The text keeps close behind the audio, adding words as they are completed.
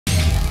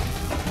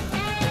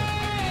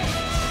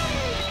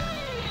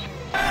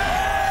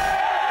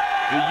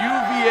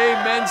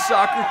men's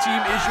soccer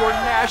team is your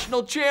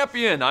national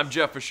champion. I'm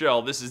Jeff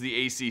Fischel. This is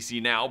the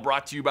ACC Now,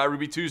 brought to you by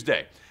Ruby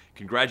Tuesday.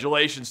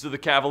 Congratulations to the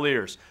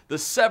Cavaliers, the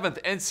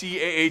 7th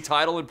NCAA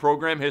title in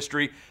program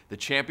history. The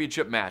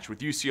championship match with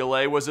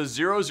UCLA was a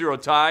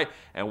 0-0 tie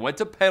and went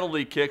to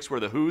penalty kicks where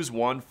the Hoos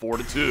won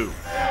 4-2.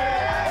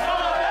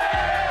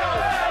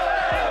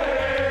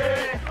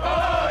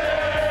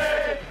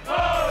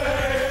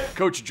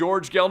 Coach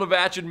George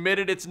Gelnovatch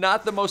admitted it's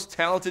not the most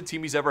talented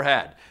team he's ever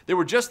had. They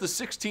were just the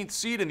 16th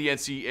seed in the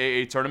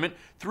NCAA tournament.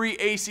 3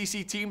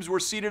 ACC teams were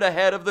seated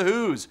ahead of the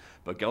Hoos.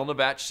 But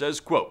Gelnovatch says,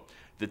 quote,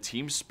 "The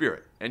team's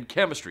spirit and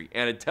chemistry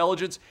and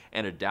intelligence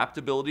and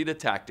adaptability to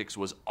tactics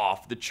was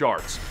off the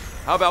charts."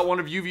 How about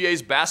one of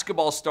UVA's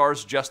basketball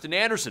stars, Justin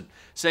Anderson,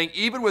 saying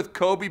even with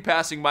Kobe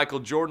passing Michael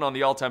Jordan on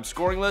the all-time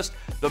scoring list,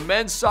 the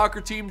men's soccer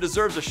team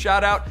deserves a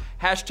shout-out.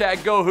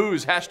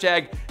 #GoHoos,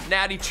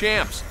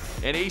 #NattyChamps.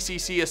 And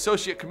ACC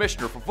Associate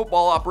Commissioner for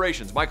Football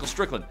Operations, Michael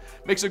Strickland,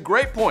 makes a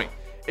great point.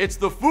 It's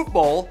the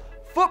football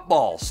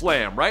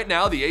slam. Right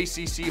now, the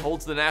ACC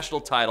holds the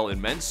national title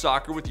in men's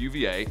soccer with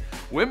UVA.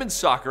 Women's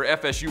soccer,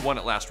 FSU won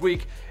it last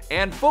week.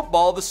 And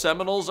football, the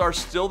Seminoles are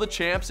still the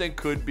champs and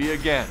could be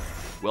again.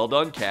 Well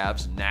done,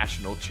 Cavs,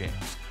 national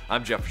champs.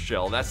 I'm Jeff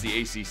Fischel. That's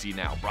the ACC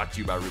Now, brought to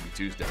you by Ruby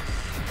Tuesday.